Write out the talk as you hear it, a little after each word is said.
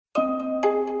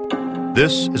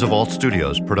This is a Vault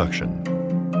Studios production.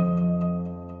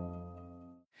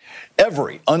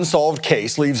 Every unsolved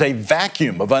case leaves a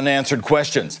vacuum of unanswered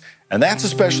questions. And that's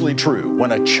especially true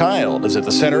when a child is at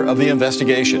the center of the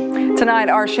investigation. Tonight,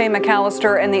 our Shay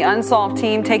McAllister and the Unsolved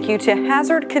team take you to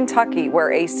Hazard, Kentucky,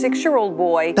 where a 6-year-old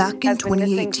boy Back in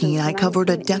 2018, I covered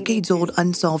a decades-old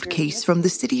unsolved case from the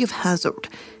city of Hazard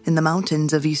in the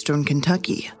mountains of eastern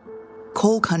Kentucky.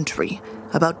 Coal country,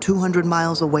 about 200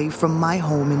 miles away from my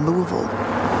home in Louisville.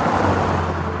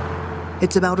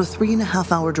 It's about a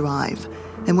 3.5-hour drive,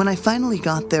 and when I finally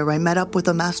got there, I met up with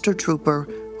a master trooper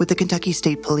with the Kentucky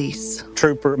State Police.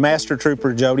 Master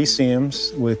Trooper Jody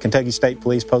Sims with Kentucky State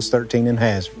Police Post 13 in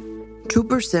Hazard.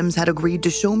 Trooper Sims had agreed to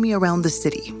show me around the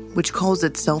city, which calls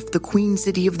itself the Queen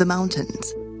City of the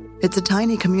Mountains. It's a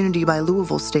tiny community by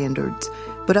Louisville standards,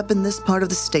 but up in this part of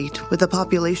the state, with a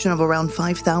population of around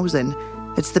 5,000,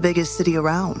 it's the biggest city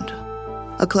around.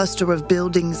 A cluster of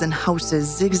buildings and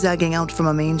houses zigzagging out from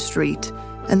a main street,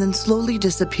 and then slowly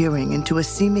disappearing into a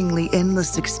seemingly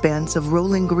endless expanse of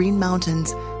rolling green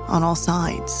mountains on all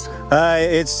sides.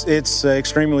 It's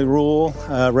extremely rural,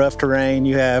 rough terrain.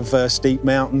 You have steep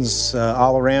mountains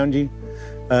all around you,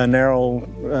 narrow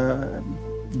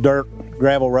dirt,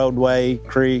 gravel roadway,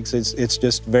 creeks. It's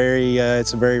just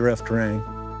it's a very rough terrain.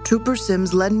 Trooper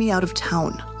Sims led me out of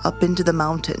town, up into the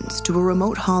mountains, to a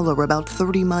remote holler about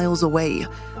 30 miles away,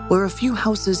 where a few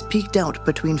houses peeked out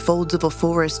between folds of a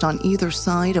forest on either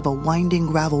side of a winding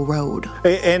gravel road.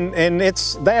 And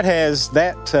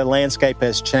that landscape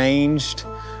has changed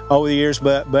over the years,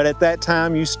 but at that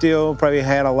time you still probably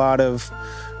had a lot of,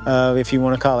 if you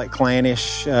want to call it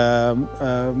clannish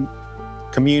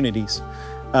communities,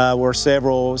 where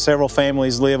several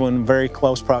families live in very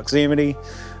close proximity.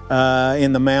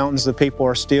 In the mountains, the people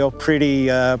are still pretty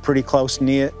close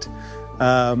knit,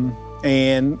 and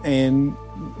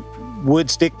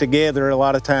would stick together a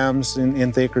lot of times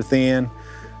in thick or thin.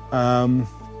 But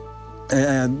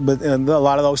a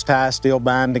lot of those ties still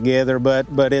bind together.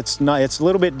 But it's not. It's a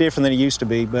little bit different than it used to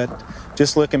be. But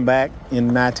just looking back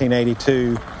in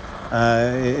 1982,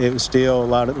 it was still a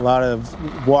lot of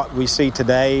what we see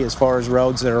today as far as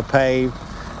roads that are paved.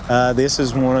 This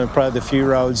is one of probably the few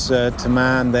roads to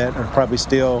mine that are probably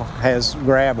still has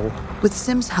gravel. With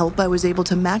Sims' help, I was able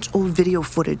to match old video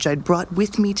footage I'd brought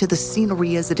with me to the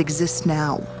scenery as it exists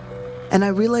now. And I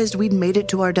realized we'd made it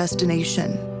to our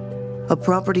destination. A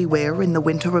property where, in the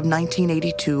winter of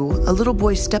 1982, a little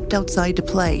boy stepped outside to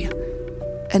play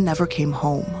and never came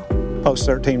home. Post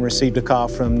 13 received a call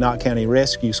from Knott County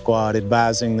Rescue Squad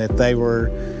advising that they were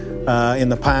in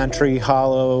the Pine Tree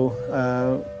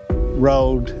Hollow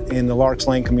Road in the Larks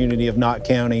Lane community of Knott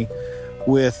County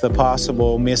with a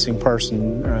possible missing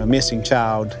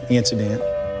child incident.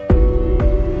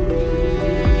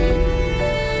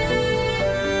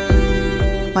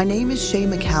 My name is Shay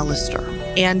McAllister.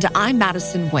 And I'm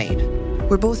Madison Wade.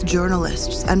 We're both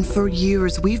journalists, and for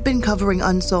years we've been covering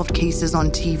unsolved cases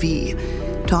on TV,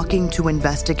 talking to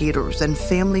investigators and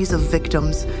families of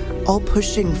victims, all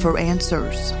pushing for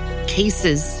answers.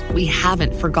 Cases we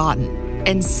haven't forgotten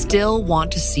and still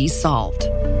want to see solved.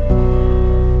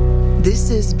 This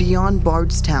is Beyond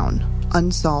Bardstown,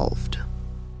 Unsolved.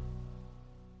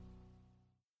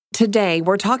 Today,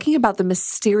 we're talking about the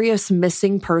mysterious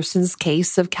missing persons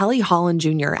case of Kelly Holland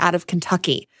Jr. out of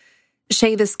Kentucky.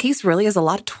 Shay, this case really has a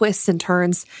lot of twists and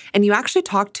turns, and you actually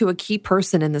talked to a key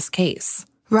person in this case.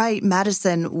 Right,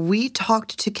 Madison. We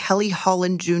talked to Kelly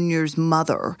Holland Jr.'s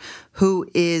mother, who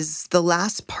is the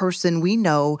last person we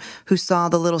know who saw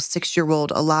the little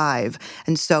 6-year-old alive.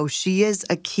 And so she is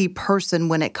a key person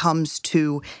when it comes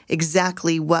to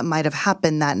exactly what might have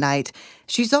happened that night.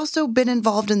 She's also been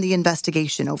involved in the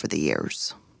investigation over the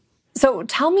years. So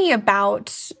tell me about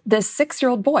this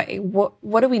 6-year-old boy.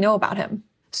 What do we know about him?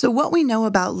 So what we know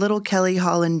about little Kelly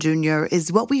Holland Jr.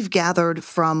 is what we've gathered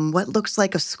from what looks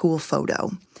like a school photo.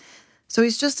 So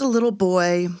he's just a little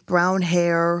boy, brown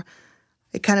hair.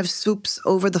 It kind of swoops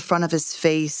over the front of his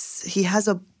face. He has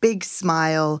a big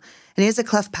smile, and he has a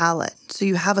cleft palate. So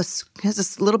he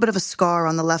has a little bit of a scar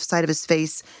on the left side of his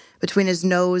face between his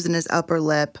nose and his upper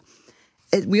lip.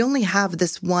 We only have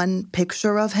this one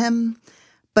picture of him,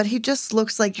 but he just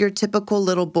looks like your typical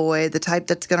little boy, the type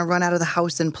that's going to run out of the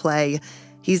house and play.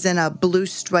 He's in a blue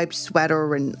striped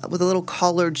sweater and with a little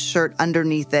collared shirt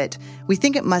underneath it. We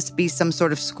think it must be some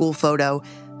sort of school photo.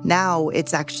 Now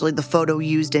it's actually the photo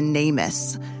used in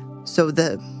NamUs. So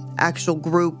the actual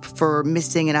group for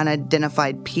missing and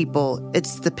unidentified people,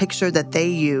 it's the picture that they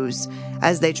use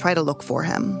as they try to look for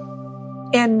him.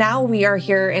 And now we are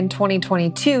here in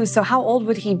 2022, so how old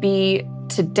would he be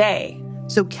today?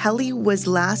 So Kelly was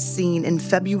last seen in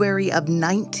February of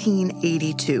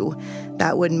 1982.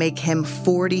 That would make him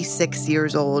 46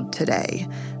 years old today.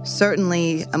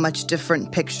 Certainly a much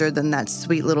different picture than that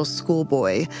sweet little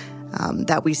schoolboy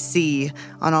that we see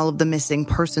on all of the missing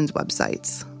persons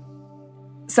websites.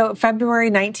 So February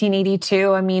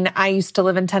 1982, I mean, I used to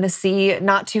live in Tennessee,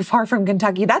 not too far from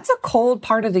Kentucky. That's a cold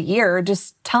part of the year.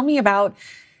 Just tell me about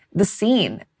the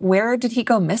scene. Where did he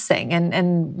go missing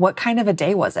and what kind of a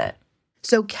day was it?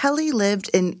 So Kelly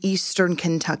lived in eastern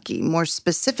Kentucky, more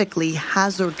specifically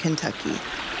Hazard, Kentucky.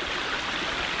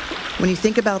 When you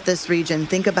think about this region,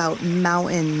 think about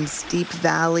mountains, deep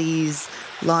valleys,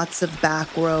 lots of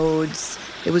back roads.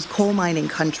 It was coal mining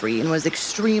country and was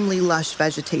extremely lush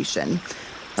vegetation.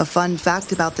 A fun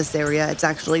fact about this area, it's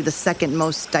actually the second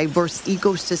most diverse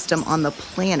ecosystem on the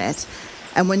planet.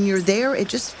 And when you're there, it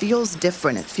just feels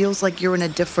different. It feels like you're in a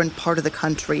different part of the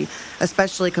country,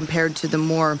 especially compared to the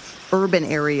more urban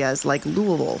areas like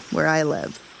Louisville, where I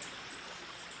live.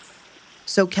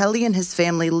 So Kelly and his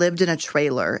family lived in a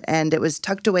trailer, and it was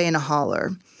tucked away in a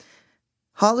holler.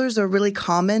 Hollers are really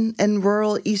common in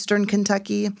rural eastern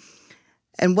Kentucky,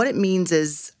 and what it means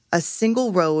is a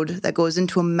single road that goes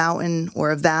into a mountain or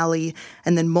a valley,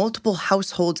 and then multiple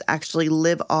households actually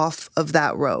live off of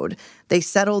that road. They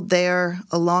settled there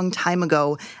a long time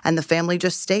ago, and the family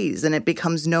just stays, and it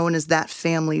becomes known as that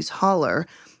family's holler.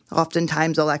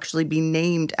 Oftentimes, they'll actually be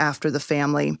named after the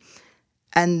family,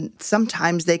 and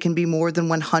sometimes they can be more than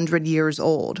 100 years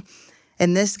old.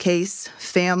 In this case,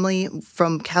 family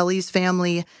from Kelly's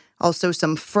family, also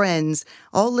some friends,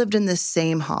 all lived in this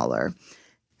same holler.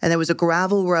 And there was a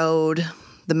gravel road.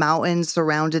 The mountains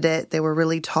surrounded it. They were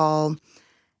really tall.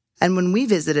 And when we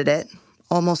visited it,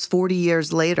 almost 40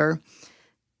 years later,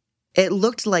 it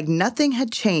looked like nothing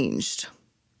had changed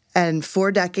and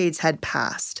 4 decades had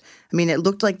passed. I mean, it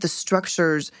looked like the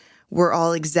structures were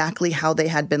all exactly how they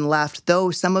had been left,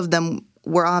 though some of them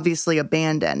were obviously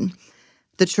abandoned.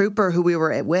 The trooper who we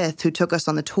were with, who took us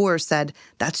on the tour, said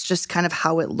that's just kind of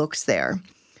how it looks there.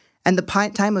 And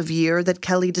the time of year that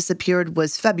Kelly disappeared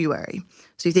was February.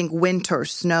 So you think winter,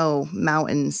 snow,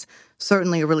 mountains,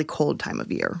 certainly a really cold time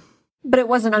of year. But it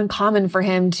wasn't uncommon for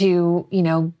him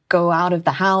to, go out of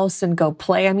the house and go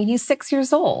play. I mean, he's 6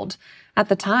 years old. At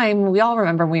the time, we all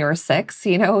remember when we were 6,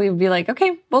 we'd be like,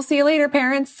 okay, we'll see you later,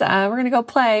 parents. We're going to go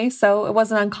play. So it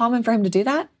wasn't uncommon for him to do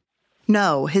that?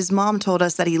 No, his mom told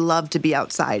us that he loved to be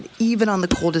outside, even on the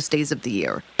coldest days of the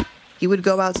year. He would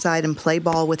go outside and play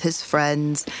ball with his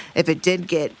friends. If it did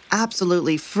get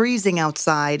absolutely freezing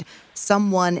outside,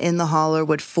 someone in the holler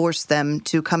would force them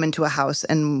to come into a house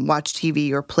and watch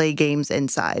TV or play games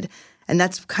inside. And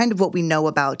that's kind of what we know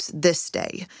about this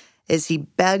day, is he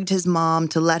begged his mom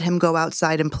to let him go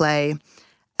outside and play.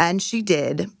 And she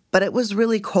did, but it was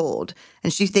really cold.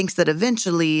 And she thinks that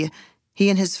eventually he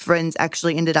and his friends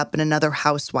actually ended up in another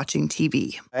house watching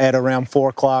TV. At around 4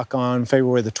 o'clock on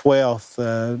February the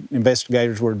 12th,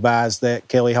 investigators were advised that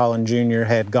Kelly Holland Jr.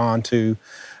 had gone to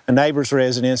a neighbor's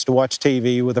residence to watch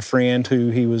TV with a friend who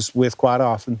he was with quite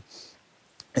often.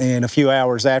 And a few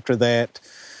hours after that,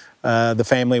 the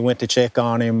family went to check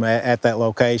on him at that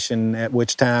location, at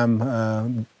which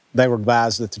time they were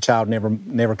advised that the child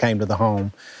never came to the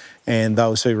home, and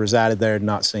those who resided there had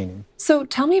not seen him. So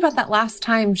tell me about that last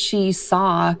time she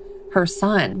saw her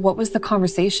son. What was the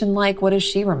conversation like? What does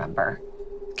she remember?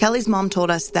 Kelly's mom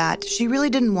told us that she really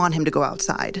didn't want him to go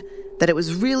outside, that it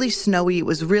was really snowy, it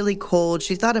was really cold.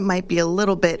 She thought it might be a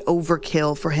little bit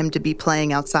overkill for him to be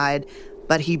playing outside,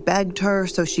 but he begged her,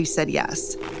 so she said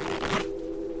yes.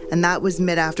 And that was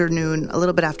mid-afternoon, a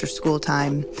little bit after school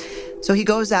time. So he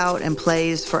goes out and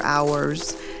plays for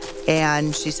hours.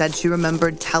 And she said she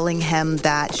remembered telling him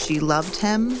that she loved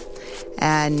him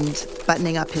and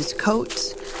buttoning up his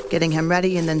coat, getting him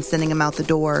ready, and then sending him out the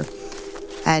door.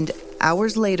 And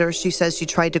hours later, she says she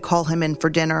tried to call him in for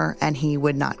dinner and he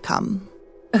would not come.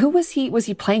 Who was he? Was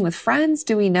he playing with friends?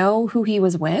 Do we know who he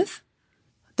was with?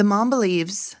 The mom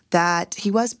believes that he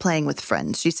was playing with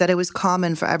friends. She said it was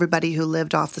common for everybody who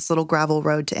lived off this little gravel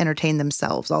road to entertain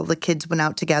themselves. All the kids went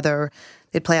out together.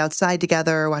 They'd play outside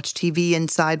together, watch TV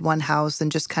inside one house, and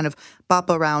just kind of bop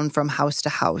around from house to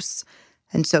house.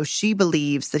 And so she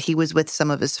believes that he was with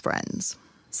some of his friends.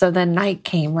 So then night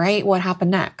came, right? What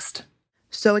happened next?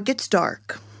 So it gets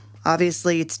dark.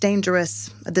 Obviously, it's dangerous.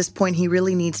 At this point, he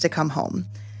really needs to come home.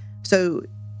 So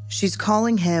she's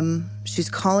calling him, she's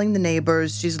calling the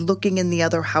neighbors, she's looking in the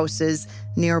other houses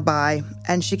nearby,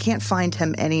 and she can't find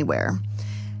him anywhere.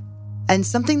 And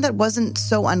something that wasn't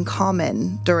so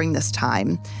uncommon during this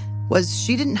time was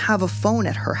she didn't have a phone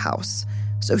at her house.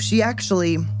 So she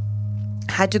actually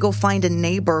had to go find a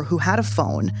neighbor who had a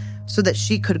phone so that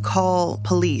she could call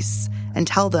police and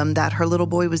tell them that her little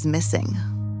boy was missing.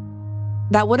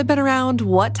 That would have been around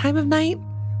what time of night?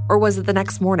 Or was it the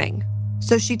next morning?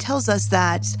 So she tells us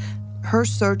that her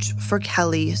search for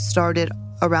Kelly started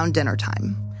around dinner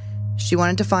time. She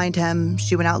wanted to find him.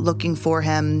 She went out looking for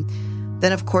him.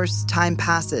 Then, of course, time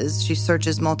passes. She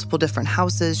searches multiple different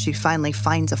houses. She finally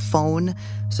finds a phone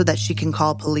so that she can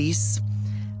call police.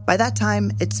 By that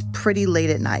time, it's pretty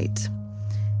late at night.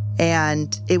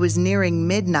 And it was nearing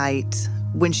midnight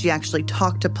when she actually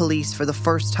talked to police for the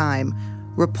first time,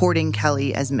 reporting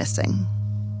Kelly as missing.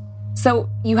 So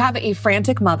you have a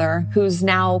frantic mother who's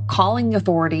now calling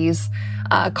authorities,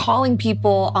 calling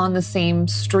people on the same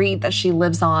street that she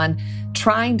lives on,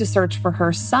 trying to search for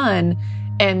her son.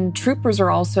 And troopers are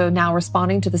also now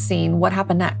responding to the scene. What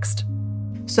happened next?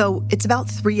 So it's about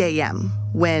 3 a.m.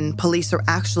 when police are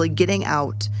actually getting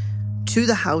out to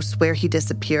the house where he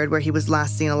disappeared, where he was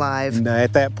last seen alive. And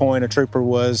at that point, a trooper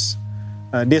was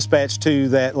dispatched to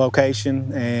that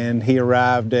location, and he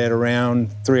arrived at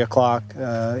around 3 o'clock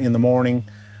in the morning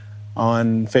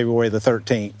on February the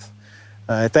 13th.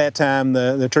 At that time,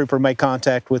 the trooper made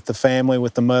contact with the family,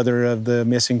 with the mother of the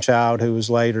missing child, who was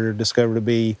later discovered to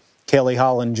be Kelly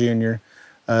Holland Jr.,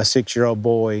 a 6-year-old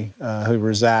boy who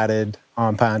resided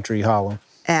on Pine Tree Hollow.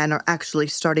 And are actually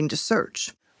starting to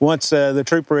search. Once the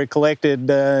trooper had collected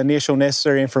initial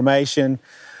necessary information,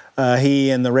 he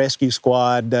and the rescue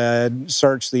squad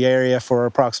searched the area for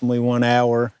approximately 1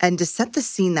 hour. And to set the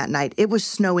scene that night, it was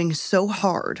snowing so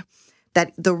hard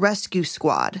that the rescue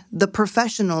squad, the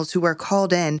professionals who were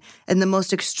called in the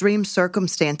most extreme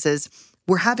circumstances,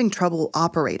 were having trouble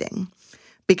operating.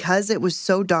 Because it was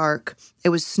so dark, it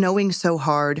was snowing so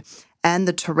hard, and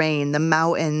the terrain, the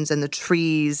mountains and the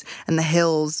trees and the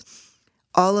hills,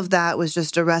 all of that was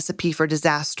just a recipe for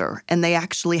disaster. And they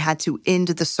actually had to end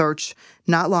the search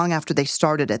not long after they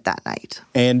started it that night.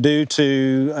 And due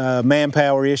to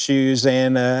manpower issues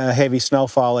and a heavy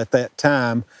snowfall at that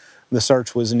time, the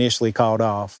search was initially called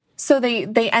off. So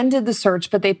they ended the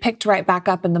search, but they picked right back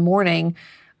up in the morning.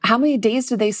 How many days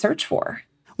did they search for?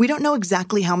 We don't know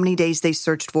exactly how many days they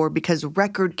searched for because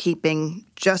record keeping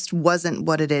just wasn't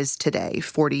what it is today,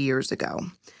 40 years ago.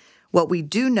 What we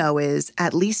do know is,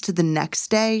 at least the next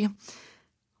day,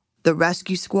 the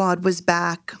rescue squad was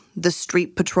back, the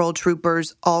street patrol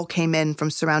troopers all came in from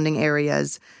surrounding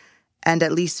areas, and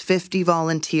at least 50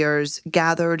 volunteers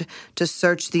gathered to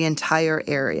search the entire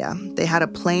area. They had a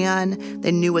plan,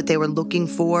 they knew what they were looking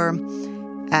for,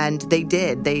 and they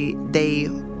did. They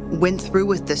went through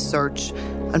with this search.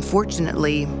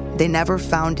 Unfortunately, they never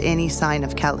found any sign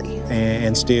of Kelly.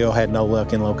 And still had no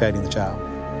luck in locating the child.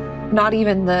 Not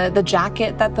even the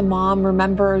jacket that the mom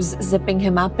remembers zipping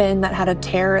him up in that had a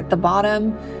tear at the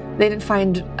bottom. They didn't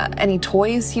find any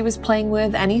toys he was playing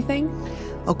with, anything?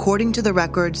 According to the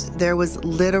records, there was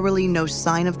literally no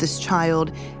sign of this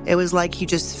child. It was like he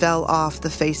just fell off the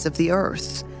face of the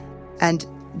earth. And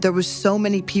there was so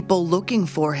many people looking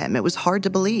for him. It was hard to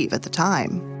believe at the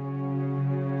time.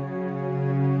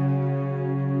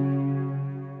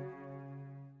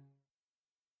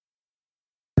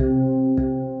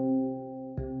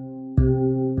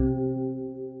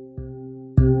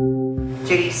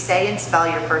 Judy, say and spell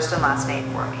your first and last name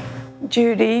for me.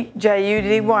 Judy,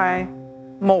 Judy, Moore,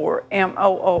 Moore.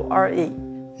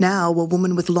 Now, a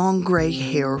woman with long gray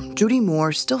hair, Judy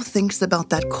Moore still thinks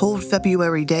about that cold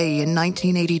February day in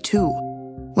 1982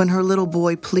 when her little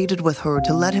boy pleaded with her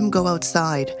to let him go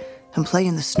outside and play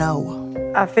in the snow.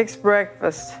 I fixed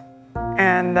breakfast,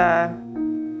 and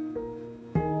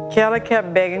Kelly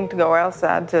kept begging to go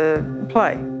outside to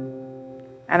play.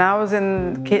 And I was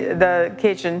in the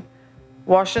kitchen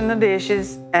washing the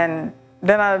dishes, and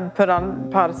then I put on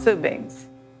a pot of soup beans.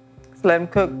 Let them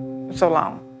cook so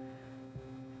long.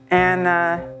 And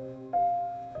I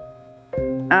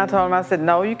told him, I said,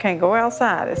 no, you can't go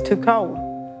outside. It's too cold.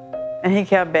 And he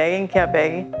kept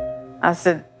begging. I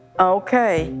said,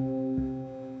 okay,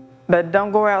 but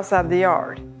don't go outside the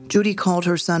yard. Judy called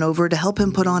her son over to help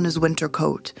him put on his winter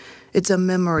coat. It's a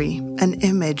memory, an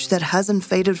image that hasn't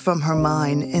faded from her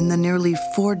mind in the nearly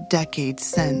 4 decades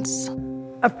since.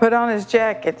 I put on his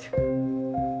jacket.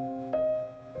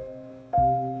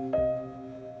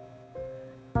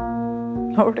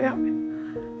 Lord help me.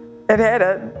 It had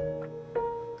a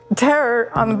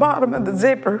tear on the bottom of the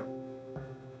zipper.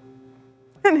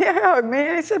 And he hugged me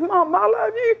and he said, Mom, I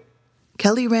love you.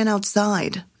 Kelly ran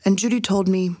outside, and Judy told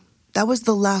me that was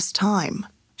the last time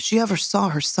she ever saw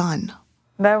her son.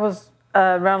 That was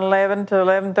around 11 to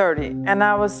 11:30, and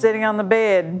I was sitting on the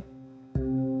bed.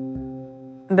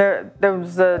 There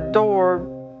was a door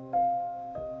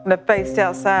that faced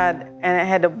outside, and it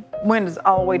had the windows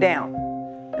all the way down.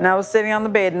 And I was sitting on the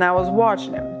bed, and I was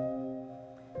watching him.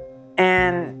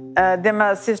 And then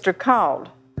my sister called,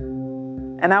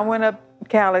 and I went up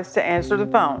Calix to answer the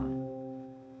phone.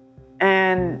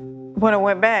 And when I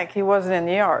went back, he wasn't in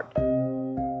the yard.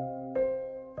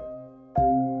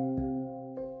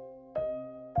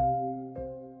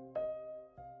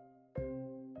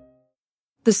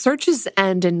 The searches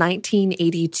end in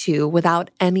 1982 without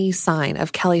any sign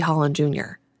of Kelly Holland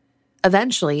Jr.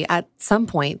 Eventually, at some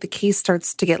point, the case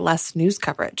starts to get less news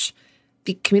coverage.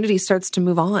 The community starts to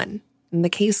move on, and the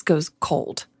case goes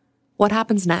cold. What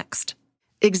happens next?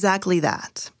 Exactly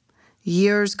that.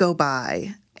 Years go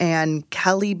by, and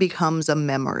Kelly becomes a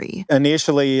memory.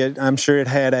 Initially, I'm sure it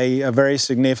had a very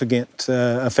significant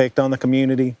effect on the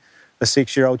community. A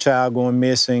 6-year-old child going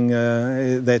missing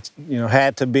that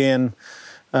had to have been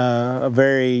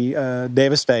very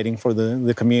devastating for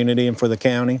the community and for the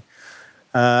county.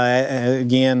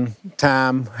 Again,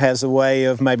 time has a way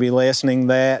of maybe lessening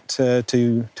that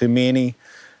to many.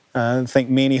 I think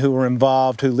many who were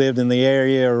involved, who lived in the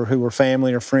area or who were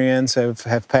family or friends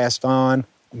have passed on.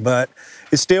 But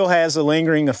it still has a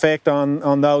lingering effect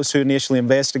on those who initially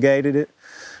investigated it.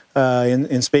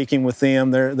 In speaking with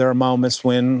them, there are moments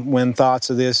when thoughts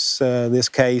of this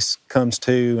case comes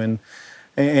to,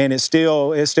 and it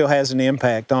still has an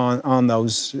impact on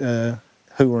those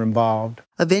who were involved.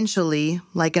 Eventually,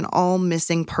 like in all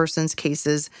missing persons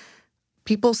cases,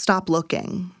 people stop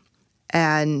looking.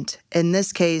 And in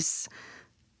this case,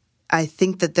 I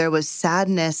think that there was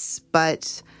sadness,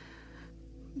 but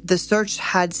the search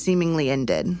had seemingly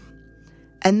ended.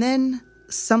 And then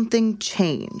something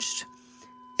changed.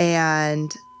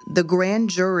 And the grand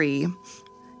jury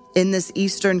in this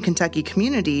Eastern Kentucky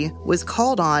community was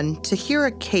called on to hear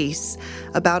a case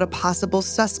about a possible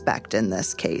suspect in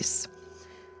this case.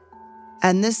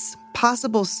 And this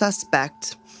possible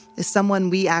suspect is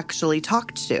someone we actually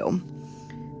talked to.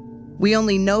 We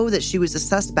only know that she was a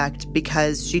suspect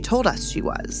because she told us she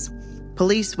was.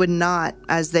 Police would not,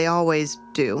 as they always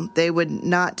do, they would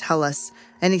not tell us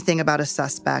anything about a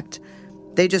suspect.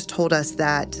 They just told us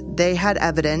that they had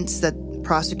evidence that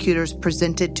prosecutors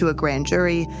presented to a grand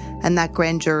jury, and that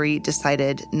grand jury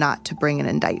decided not to bring an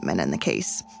indictment in the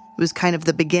case. It was kind of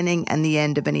the beginning and the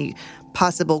end of any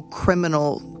possible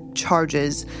criminal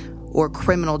charges or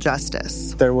criminal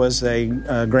justice. There was a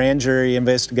grand jury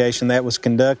investigation that was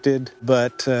conducted,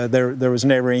 but there was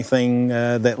never anything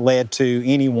that led to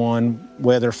anyone,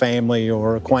 whether family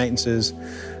or acquaintances,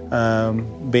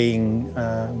 being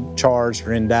charged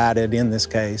or indicted in this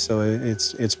case. So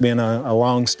it's been a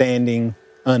long-standing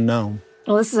unknown.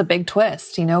 Well, this is a big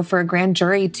twist. For a grand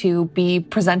jury to be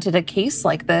presented a case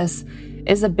like this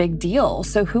is a big deal.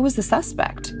 So who was the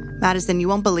suspect? Madison, you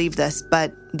won't believe this,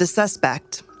 but the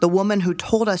suspect, the woman who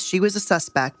told us she was a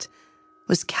suspect,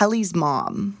 was Kelly's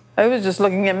mom. They was just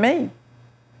looking at me.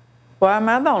 Why am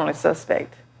I the only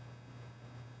suspect?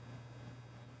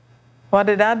 What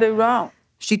did I do wrong?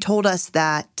 She told us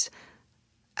that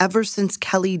ever since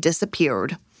Kelly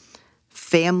disappeared,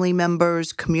 family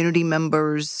members, community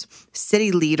members,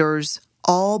 city leaders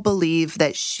all believe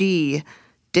that she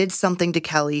did something to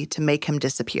Kelly to make him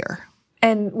disappear.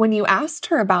 And when you asked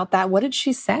her about that, what did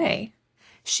she say?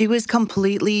 She was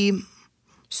completely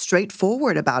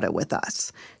straightforward about it with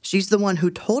us. She's the one who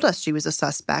told us she was a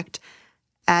suspect.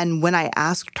 And when I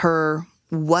asked her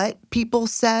what people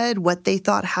said, what they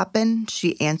thought happened,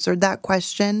 she answered that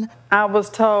question. I was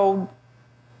told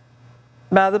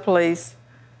by the police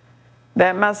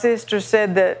that my sister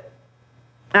said that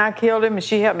I killed him and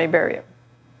she helped me bury him.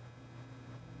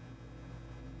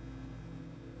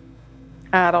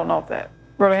 I don't know if that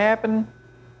really happened,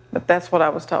 but that's what I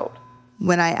was told.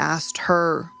 When I asked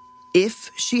her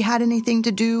if she had anything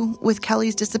to do with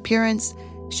Kelly's disappearance,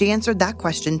 she answered that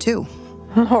question too.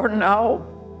 Lord, no.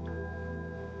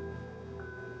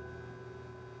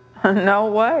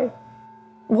 No way.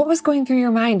 What was going through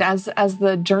your mind as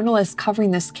the journalist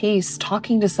covering this case,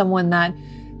 talking to someone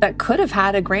that could have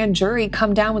had a grand jury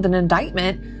come down with an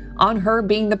indictment on her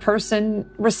being the person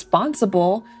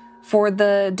responsible for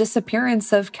the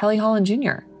disappearance of Kelly Holland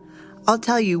Jr.? I'll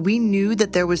tell you, we knew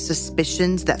that there was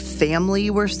suspicions that family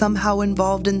were somehow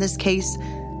involved in this case.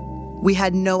 We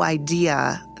had no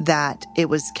idea that it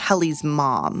was Kelly's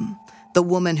mom, the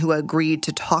woman who agreed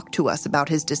to talk to us about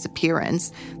his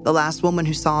disappearance, the last woman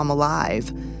who saw him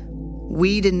alive.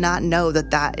 We did not know that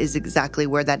that is exactly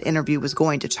where that interview was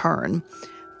going to turn.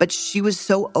 But she was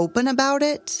so open about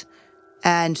it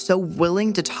and so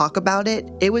willing to talk about it.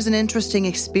 It was an interesting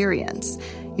experience.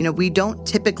 We don't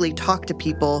typically talk to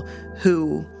people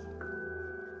who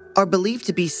are believed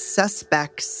to be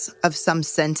suspects of some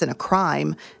sense in a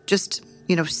crime, just,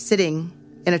 sitting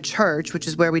in a church, which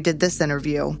is where we did this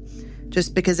interview,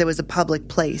 just because it was a public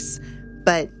place.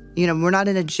 But, we're not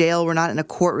in a jail, we're not in a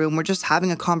courtroom, we're just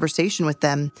having a conversation with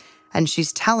them. And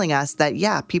she's telling us that,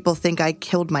 yeah, people think I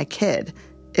killed my kid.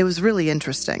 It was really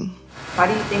interesting. Why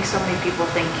do you think so many people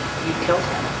think you killed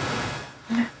him?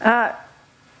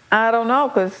 I don't know,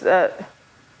 because,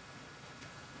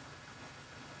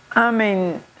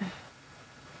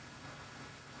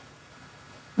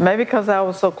 maybe because I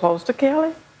was so close to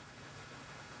Kelly.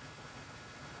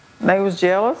 They was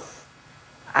jealous.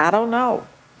 I don't know.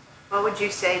 What would you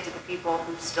say to the people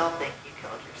who still think you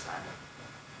killed your son?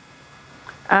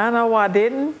 I know I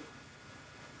didn't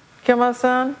kill my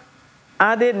son.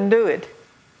 I didn't do it.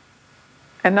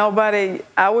 And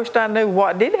I wished I knew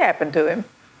what did happen to him.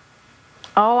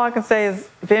 All I can say is,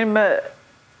 if anybody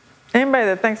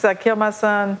that thinks I killed my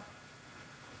son,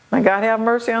 may God have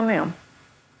mercy on them.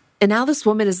 And now this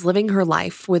woman is living her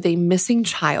life with a missing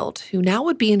child who now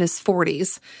would be in his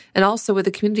 40s, and also with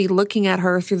the community looking at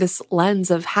her through this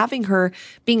lens of having her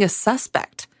being a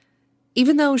suspect,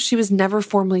 even though she was never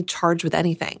formally charged with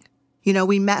anything.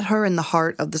 We met her in the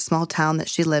heart of the small town that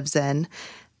she lives in.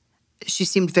 She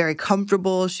seemed very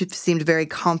comfortable. She seemed very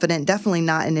confident, definitely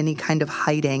not in any kind of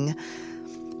hiding.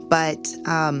 But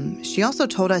she also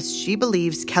told us she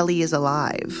believes Kelly is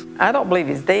alive. I don't believe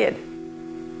he's dead.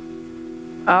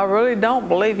 I really don't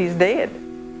believe he's dead.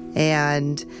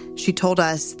 And she told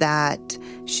us that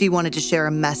she wanted to share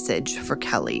a message for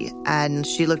Kelly. And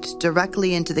she looked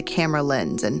directly into the camera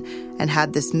lens and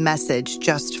had this message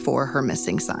just for her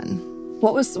missing son.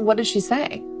 What did she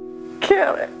say?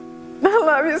 Kelly, I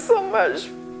love you so much.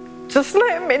 Just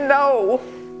let me know.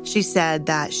 She said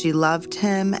that she loved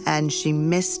him and she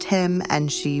missed him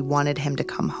and she wanted him to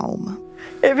come home.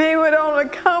 If he would only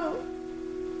come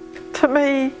to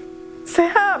me, say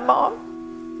hi,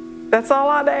 Mom. That's all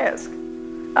I'd ask.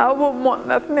 I wouldn't want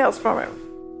nothing else from him.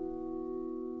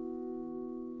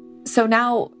 So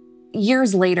now,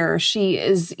 years later, she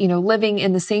is, living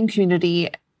in the same community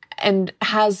and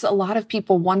has a lot of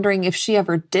people wondering if she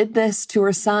ever did this to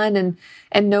her son,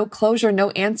 and no closure,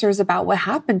 no answers about what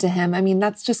happened to him.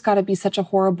 That's just got to be such a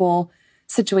horrible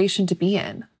situation to be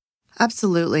in.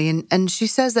 Absolutely. And she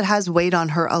says it has weighed on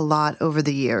her a lot over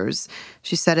the years.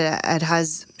 She said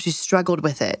she struggled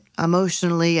with it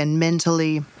emotionally and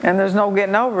mentally. And there's no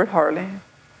getting over it hardly.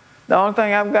 The only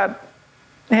thing I've got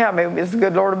to help me is the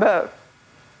good Lord above.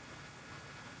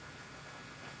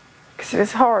 Because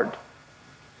it's hard.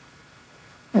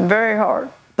 Very hard.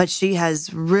 But she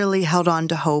has really held on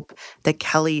to hope that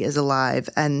Kelly is alive.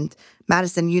 And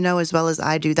Madison, as well as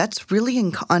I do, that's really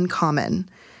uncommon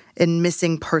in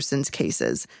missing persons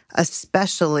cases,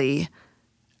 especially,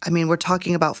 we're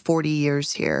talking about 40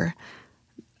 years here.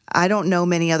 I don't know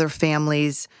many other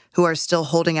families who are still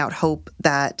holding out hope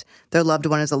that their loved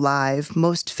one is alive.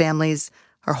 Most families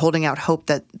are holding out hope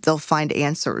that they'll find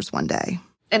answers one day.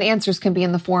 And answers can be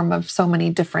in the form of so many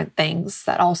different things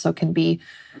that also can be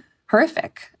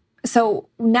horrific. So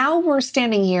now we're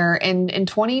standing here in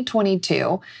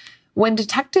 2022. When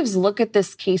detectives look at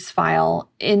this case file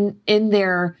in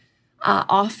their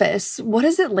office, what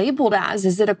is it labeled as?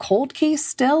 Is it a cold case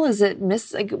still? Is it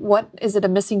is it a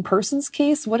missing persons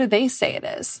case? What do they say it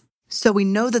is? So we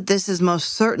know that this is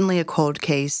most certainly a cold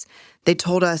case. They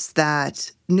told us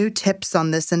that new tips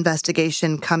on this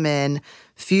investigation come in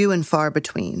few and far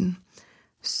between.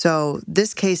 So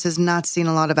this case has not seen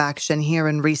a lot of action here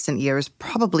in recent years,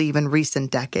 probably even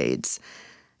recent decades.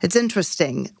 It's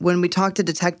interesting. When we talk to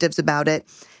detectives about it,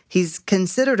 he's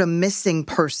considered a missing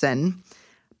person,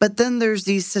 but then there's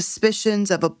these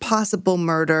suspicions of a possible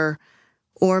murder,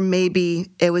 or maybe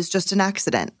it was just an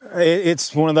accident.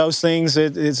 It's one of those things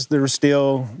that there's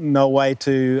still no way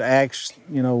to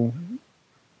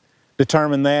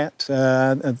determine that.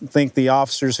 I think the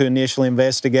officers who initially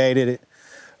investigated it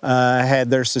had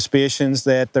their suspicions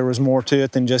that there was more to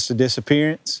it than just a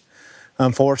disappearance.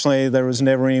 Unfortunately, there was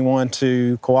never anyone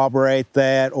to corroborate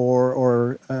that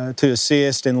or to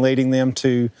assist in leading them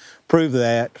to prove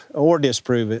that or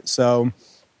disprove it. So,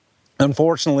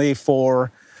 unfortunately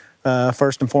for,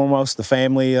 first and foremost, the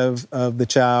family of the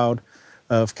child,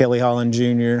 of Kelly Holland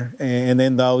Jr., and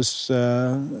then those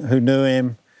who knew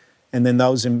him, and then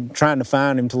those trying to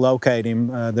find him, to locate him,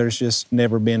 there's just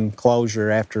never been closure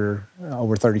after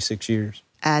over 36 years.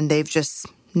 And they've just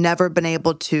never been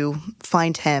able to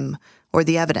find him or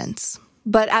the evidence.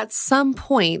 But at some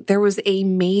point, there was a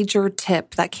major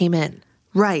tip that came in.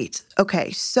 Right.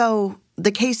 Okay, so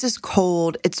the case is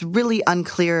cold. It's really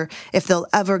unclear if they'll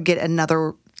ever get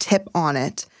another tip on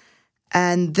it.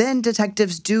 And then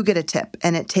detectives do get a tip,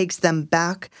 and it takes them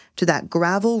back to that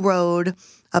gravel road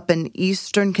up in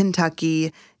eastern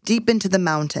Kentucky, deep into the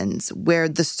mountains, where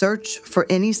the search for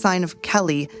any sign of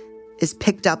Kelly is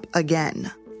picked up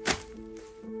again.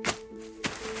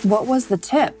 What was the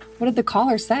tip? What did the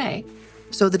caller say?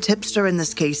 So the tipster in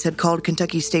this case had called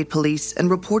Kentucky State Police and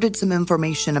reported some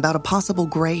information about a possible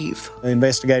grave.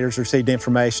 Investigators received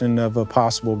information of a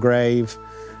possible grave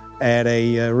at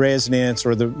a residence,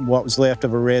 or what was left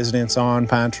of a residence on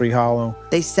Pine Tree Hollow.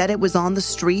 They said it was on the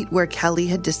street where Kelly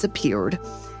had disappeared,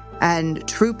 and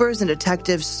troopers and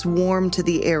detectives swarmed to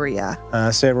the area.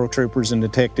 Several troopers and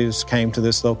detectives came to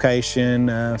this location,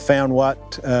 found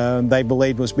what they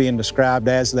believed was being described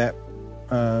as that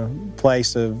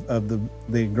place of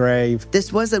the grave.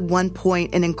 This was at one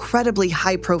point an incredibly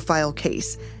high-profile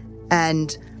case,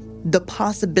 and the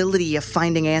possibility of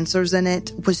finding answers in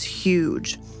it was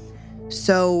huge.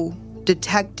 So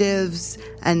detectives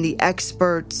and the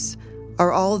experts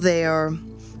are all there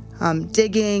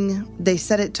digging. They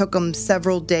said it took them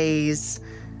several days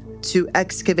to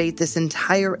excavate this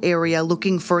entire area,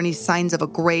 looking for any signs of a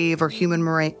grave or human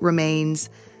remains,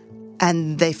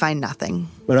 and they find nothing.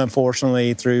 But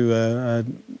unfortunately, through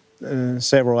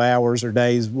several hours or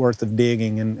days worth of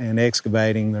digging and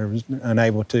excavating, they were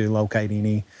unable to locate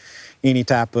any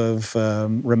type of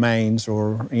remains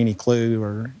or any clue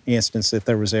or instance that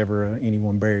there was ever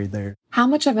anyone buried there. How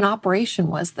much of an operation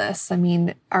was this? I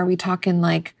mean, are we talking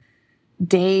like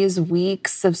days,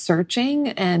 weeks of searching?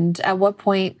 And at what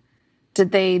point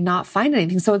did they not find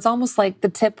anything? So it's almost like the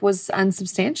tip was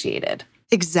unsubstantiated.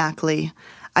 Exactly.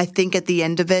 I think at the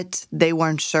end of it, they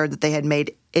weren't sure that they had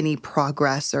made any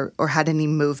progress or had any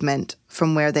movement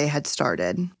from where they had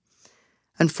started.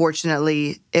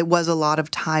 Unfortunately, it was a lot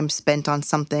of time spent on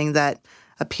something that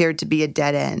appeared to be a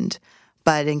dead end.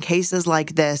 But in cases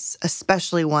like this,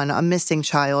 especially one, a missing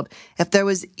child, if there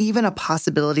was even a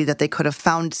possibility that they could have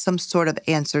found some sort of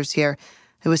answers here,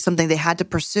 it was something they had to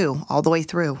pursue all the way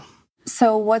through.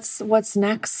 So what's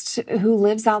next? Who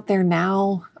lives out there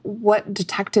now? What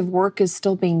detective work is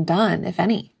still being done, if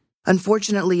any?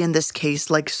 Unfortunately, in this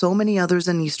case, like so many others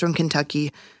in eastern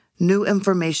Kentucky, new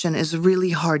information is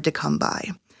really hard to come by.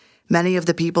 Many of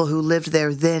the people who lived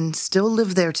there then still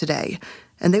live there today,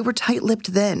 and they were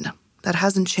tight-lipped then. That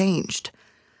hasn't changed.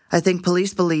 I think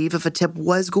police believe if a tip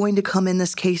was going to come in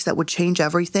this case that would change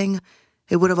everything,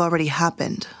 it would have already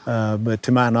happened. But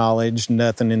to my knowledge,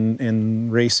 nothing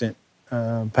in recent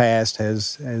past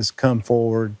has come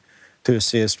forward to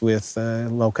assist with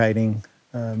locating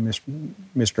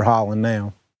Mr. Holland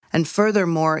now. And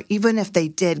furthermore, even if they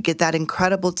did get that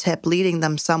incredible tip leading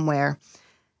them somewhere,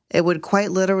 it would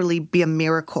quite literally be a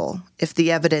miracle if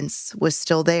the evidence was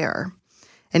still there.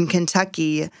 In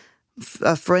Kentucky,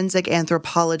 a forensic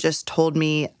anthropologist told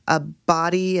me a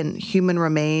body and human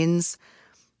remains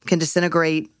can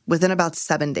disintegrate within about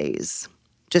 7 days,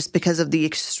 just because of the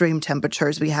extreme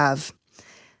temperatures we have.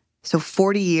 So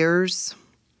 40 years,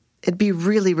 it'd be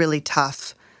really, really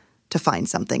tough to find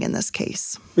something in this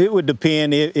case. It would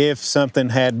depend if something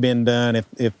had been done,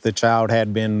 if the child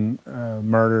had been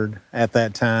murdered at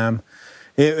that time.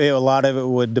 A lot of it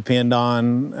would depend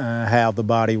on how the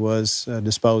body was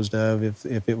disposed of.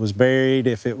 If it was buried,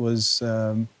 if it was,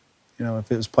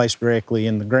 if it was placed directly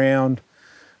in the ground,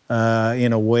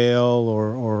 in a well,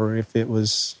 or if it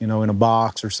was, in a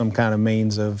box or some kind of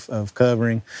means of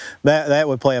covering, that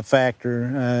would play a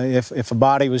factor. If a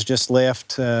body was just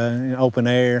left in open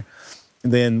air,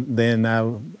 then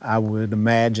I would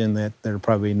imagine that there'd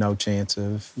probably be no chance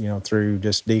of, through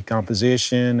just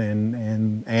decomposition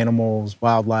and animals,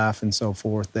 wildlife, and so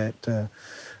forth, that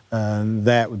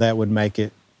would make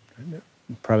it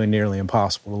probably nearly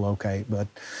impossible to locate. But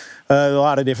a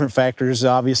lot of different factors,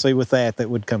 obviously, with that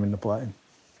would come into play.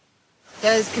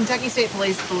 Does Kentucky State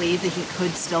Police believe that he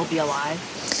could still be alive?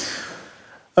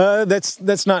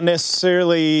 That's not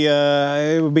necessarily,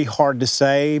 it would be hard to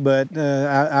say, but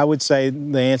I would say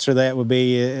the answer to that would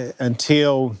be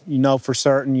until you know for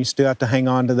certain, you still have to hang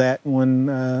on to that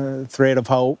one thread of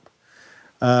hope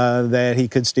that he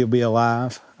could still be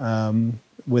alive.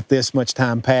 With this much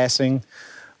time passing,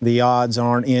 the odds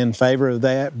aren't in favor of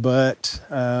that, but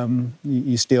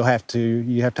you still have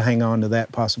to hang on to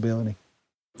that possibility.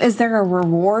 Is there a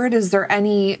reward? Is there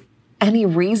any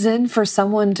reason for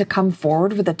someone to come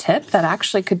forward with a tip that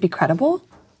actually could be credible?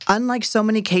 Unlike so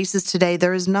many cases today,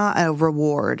 there is not a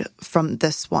reward from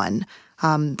this one.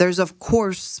 There's, of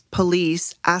course,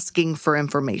 police asking for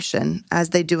information,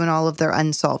 as they do in all of their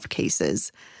unsolved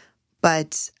cases.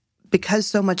 But because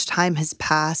so much time has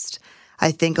passed, I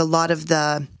think a lot of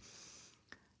the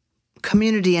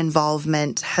community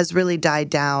involvement has really died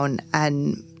down,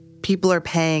 and people are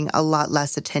paying a lot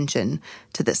less attention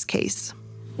to this case.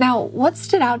 Now, what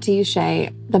stood out to you,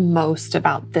 Shay, the most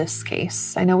about this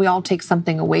case? I know we all take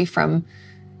something away from,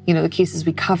 the cases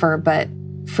we cover, but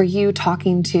for you,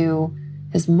 talking to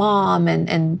his mom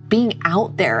and being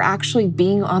out there, actually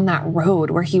being on that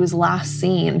road where he was last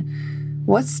seen,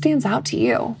 what stands out to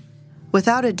you?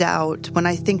 Without a doubt, when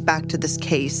I think back to this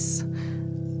case,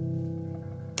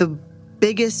 the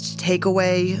biggest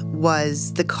takeaway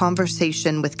was the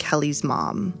conversation with Kelly's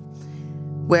mom,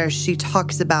 where she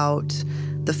talks about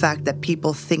the fact that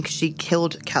people think she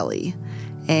killed Kelly,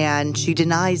 and she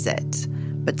denies it,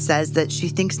 but says that she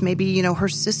thinks maybe, her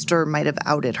sister might have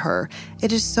outed her.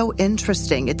 It is so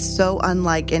interesting. It's so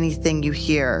unlike anything you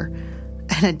hear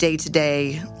in a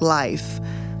day-to-day life.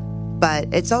 But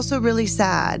it's also really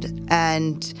sad,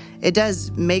 and it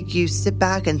does make you sit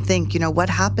back and think, what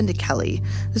happened to Kelly?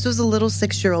 This was a little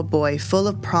 6-year-old boy full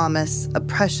of promise, a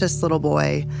precious little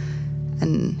boy,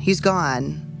 and he's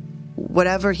gone.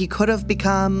 Whatever he could have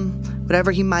become,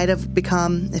 whatever he might have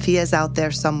become, if he is out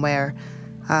there somewhere,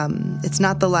 it's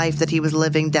not the life that he was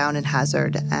living down in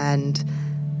Hazard, and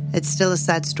it's still a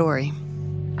sad story.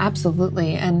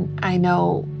 Absolutely, and I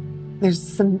know there's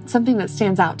something that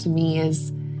stands out to me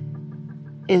is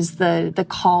the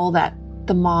call that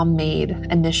the mom made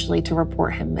initially to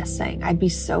report him missing. I'd be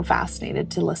so fascinated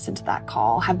to listen to that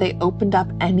call. Have they opened up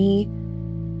any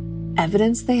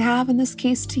evidence they have in this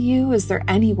case to you? Is there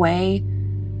any way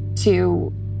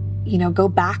to, go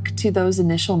back to those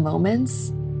initial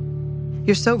moments?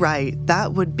 You're so right.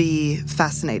 That would be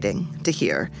fascinating to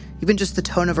hear. Even just the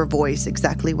tone of her voice,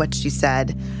 exactly what she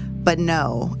said. But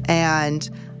no. And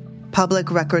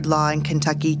public record law in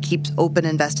Kentucky keeps open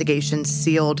investigations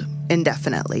sealed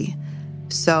indefinitely.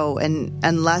 So,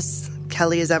 unless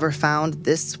Kelly is ever found,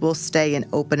 this will stay an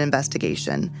open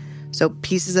investigation. So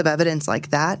pieces of evidence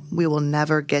like that, we will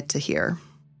never get to hear.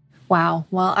 Wow.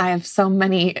 Well, I have so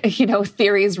many,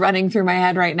 theories running through my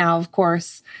head right now. Of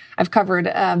course, I've covered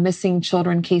missing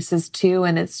children cases too,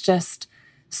 and it's just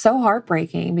so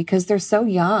heartbreaking because they're so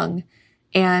young.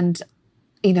 And,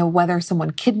 whether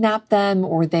someone kidnapped them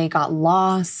or they got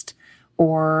lost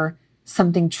or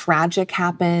something tragic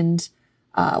happened,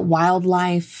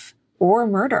 wildlife or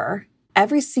murder,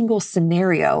 every single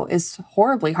scenario is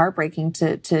horribly heartbreaking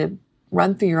to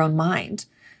run through your own mind.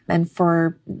 And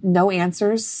for no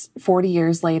answers 40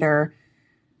 years later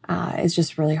is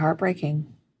just really heartbreaking.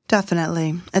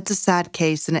 Definitely. It's a sad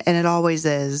case, and it always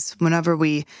is. Whenever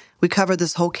we cover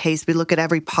this whole case, we look at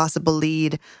every possible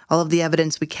lead, all of the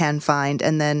evidence we can find,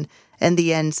 and then in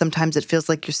the end, sometimes it feels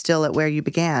like you're still at where you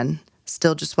began,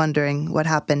 still just wondering what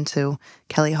happened to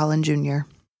Kelly Holland Jr.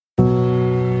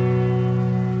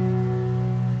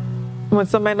 When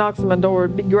somebody knocks on my door,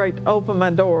 it'd be great to open my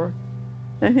door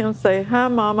and him say, "Hi,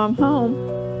 Mom, I'm home."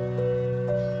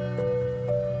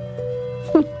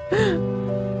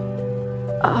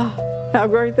 Oh, how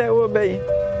great that would be.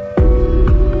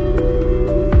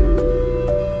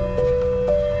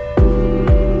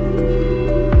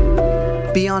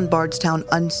 Beyond Bardstown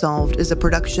Unsolved is a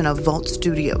production of Vault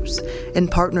Studios in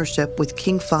partnership with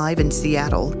King 5 in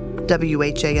Seattle,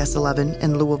 WHAS 11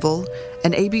 in Louisville,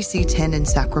 and ABC 10 in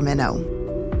Sacramento.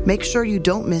 Make sure you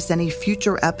don't miss any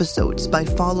future episodes by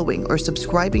following or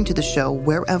subscribing to the show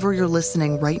wherever you're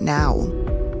listening right now.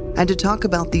 And to talk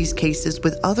about these cases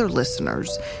with other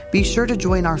listeners, be sure to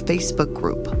join our Facebook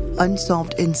group,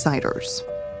 Unsolved Insiders.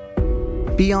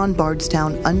 Beyond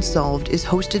Bardstown Unsolved is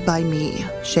hosted by me,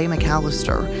 Shay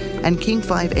McAllister, and King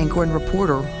 5 anchor and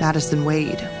reporter Madison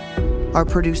Wade. Our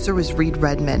producer is Reed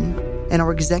Redman, and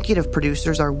our executive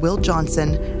producers are Will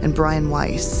Johnson and Brian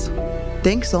Weiss.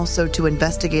 Thanks also to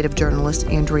investigative journalist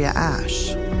Andrea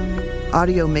Ash.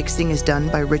 Audio mixing is done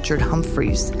by Richard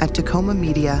Humphreys at Tacoma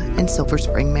Media in Silver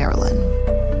Spring, Maryland.